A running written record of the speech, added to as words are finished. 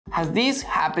Has this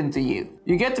happened to you?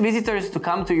 You get visitors to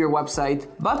come to your website,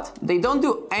 but they don't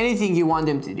do anything you want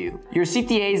them to do. Your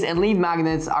CTAs and lead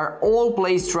magnets are all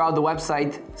placed throughout the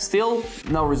website, still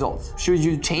no results. Should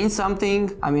you change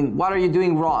something? I mean, what are you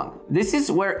doing wrong? This is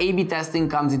where A/B testing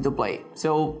comes into play.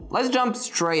 So let's jump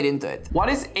straight into it. What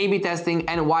is A/B testing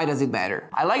and why does it matter?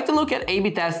 I like to look at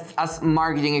A/B tests as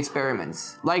marketing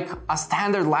experiments, like a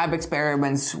standard lab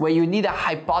experiments where you need a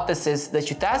hypothesis that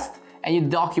you test and you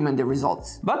document the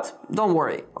results. But don't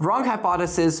worry, wrong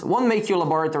hypothesis won't make your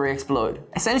laboratory explode.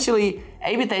 Essentially,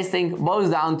 A/B testing boils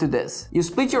down to this. You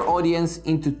split your audience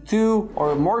into 2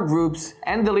 or more groups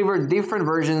and deliver different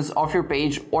versions of your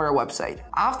page or a website.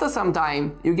 After some time,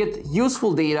 you get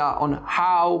useful data on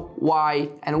how, why,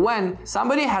 and when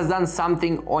somebody has done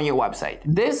something on your website.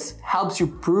 This helps you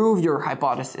prove your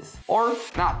hypothesis. Or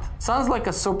not. Sounds like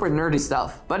a super nerdy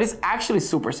stuff, but it's actually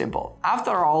super simple.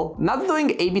 After all, not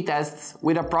doing A/B tests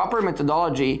with a proper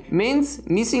methodology means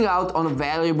missing out on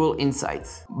valuable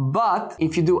insights. But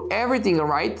if you do everything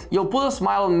right, you'll put a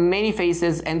smile on many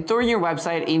faces and turn your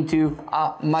website into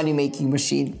a money-making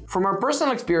machine. From our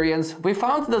personal experience, we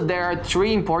found that there are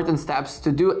 3 important steps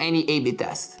to do any A/B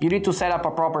test. You need to set up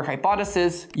a proper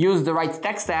hypothesis, use the right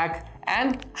tech stack, and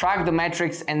track the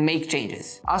metrics and make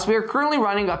changes. As we are currently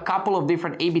running a couple of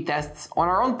different A/B tests on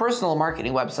our own personal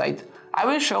marketing website, I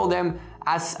will show them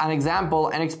as an example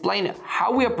and explain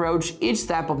how we approach each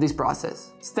step of this process.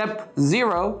 Step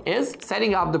 0 is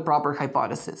setting up the proper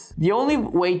hypothesis. The only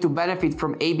way to benefit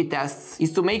from A/B tests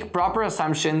is to make proper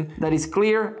assumption that is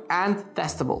clear and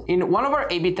testable. In one of our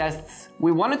A/B tests,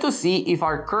 we wanted to see if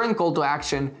our current call to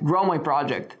action, grow my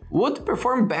project, would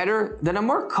perform better than a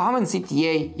more common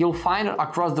CTA you'll find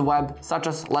across the web, such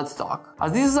as Let's Talk.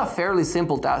 As this is a fairly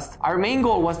simple test, our main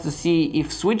goal was to see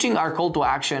if switching our call to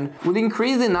action would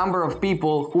increase the number of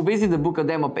people who visit the book a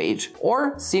demo page,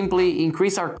 or simply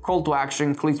increase our call to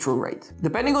action click-through rate.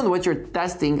 Depending on what you're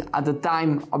testing at the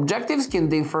time, objectives can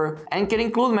differ and can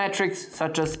include metrics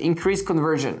such as increased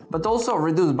conversion, but also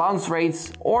reduced bounce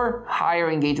rates or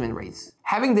higher engagement rates.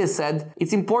 Having this said,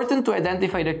 it's important to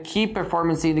identify the key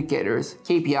performance indicators,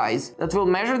 KPIs, that will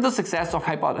measure the success of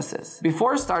hypothesis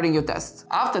before starting your test.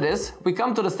 After this, we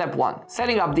come to the step 1,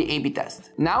 setting up the A/B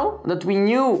test. Now that we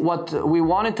knew what we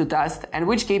wanted to test and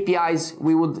which KPIs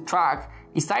we would track,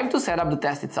 it's time to set up the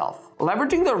test itself.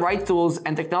 Leveraging the right tools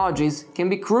and technologies can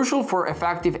be crucial for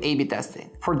effective A/B testing.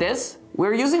 For this,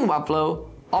 we're using Webflow,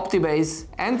 Optibase,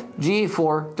 and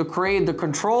GA4 to create the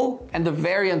control and the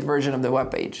variant version of the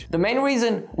web page. The main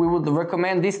reason we would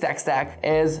recommend this tech stack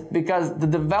is because the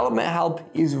development help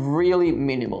is really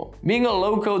minimal. Being a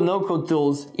low-code, no-code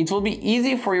tools, it will be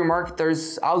easy for your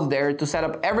marketers out there to set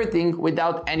up everything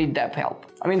without any dev help.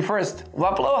 I mean, first,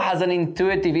 Webflow has an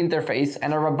intuitive interface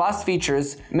and robust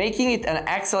features, making it an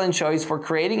excellent choice for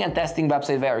creating and testing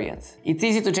website variants. It's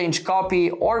easy to change copy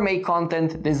or make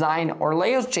content, design, or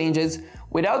layout changes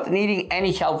without needing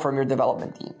any help from your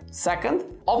development team. Second,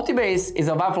 Optibase is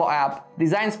a Webflow app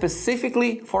designed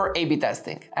specifically for A/B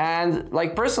testing. And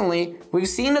personally, we've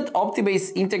seen that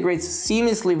Optibase integrates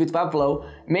seamlessly with Webflow,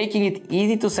 making it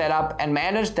easy to set up and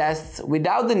manage tests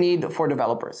without the need for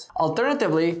developers.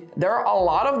 Alternatively, there are a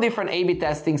lot of different A/B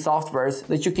testing softwares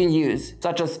that you can use,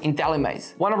 such as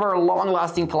IntelliMaze, one of our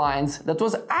long-lasting clients that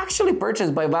was actually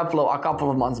purchased by Webflow a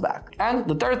couple of months back. And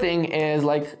the third thing is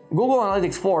Google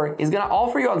Analytics 4 is gonna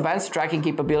offer you advanced tracking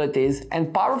capabilities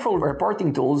and powerful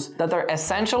reporting tools that are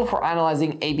essential for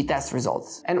analyzing A/B test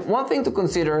results. And one thing to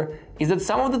consider is that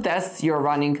some of the tests you're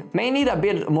running may need a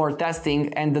bit more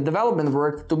testing and the development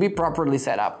work to be properly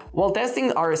set up. While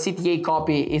testing our CTA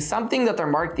copy is something that our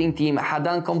marketing team had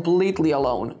done completely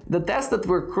alone, the test that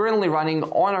we're currently running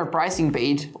on our pricing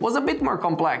page was a bit more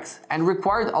complex and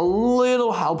required a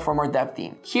little help from our dev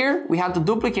team. Here, we had to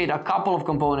duplicate a couple of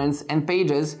components and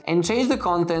pages and change the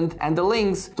content and the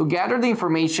links to gather the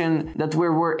information that we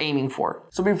were aiming for.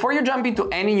 So before you jump into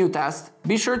any new test,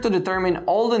 be sure to determine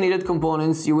all the needed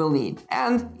components you will need,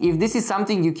 and if this is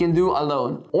something you can do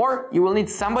alone, or you will need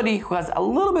somebody who has a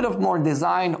little bit of more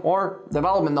design or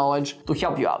development knowledge to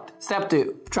help you out. Step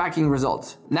 2, tracking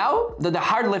results. Now that the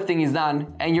hard lifting is done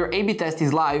and your A/B test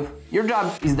is live, your job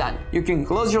is done. You can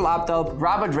close your laptop,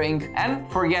 grab a drink, and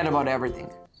forget about everything.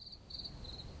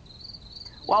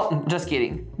 Well, just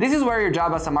kidding. This is where your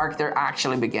job as a marketer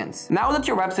actually begins. Now that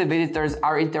your website visitors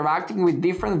are interacting with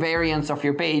different variants of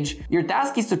your page, your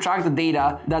task is to track the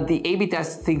data that the A/B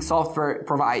testing software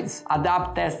provides,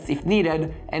 adapt tests if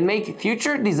needed, and make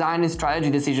future design and strategy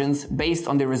decisions based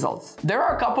on the results. There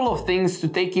are a couple of things to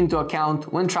take into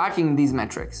account when tracking these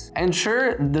metrics.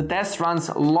 Ensure the test runs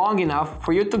long enough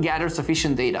for you to gather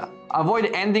sufficient data. avoid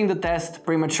ending the test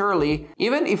prematurely,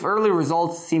 even if early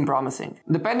results seem promising.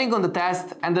 Depending on the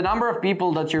test and the number of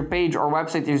people that your page or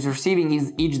website is receiving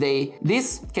each day,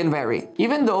 this can vary.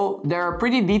 Even though there are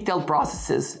pretty detailed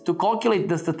processes to calculate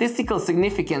the statistical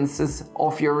significances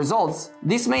of your results,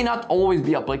 this may not always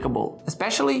be applicable,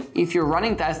 especially if you're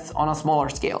running tests on a smaller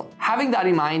scale. Having that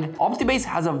in mind, Optibase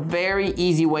has a very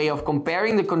easy way of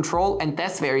comparing the control and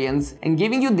test variants and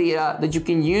giving you data that you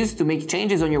can use to make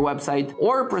changes on your website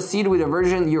or proceed with a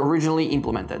version you originally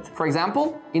implemented. For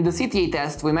example, in the CTA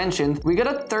test we mentioned, we got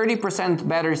a 30%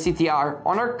 better CTR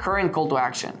on our current call to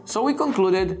action. So we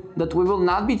concluded that we will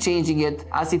not be changing it,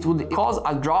 as it would cause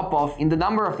a drop-off in the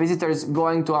number of visitors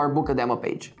going to our Book a Demo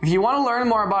page. If you want to learn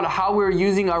more about how we're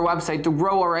using our website to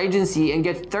grow our agency and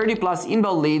get 30+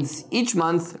 inbound leads each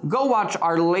month, go watch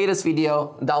our latest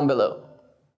video down below.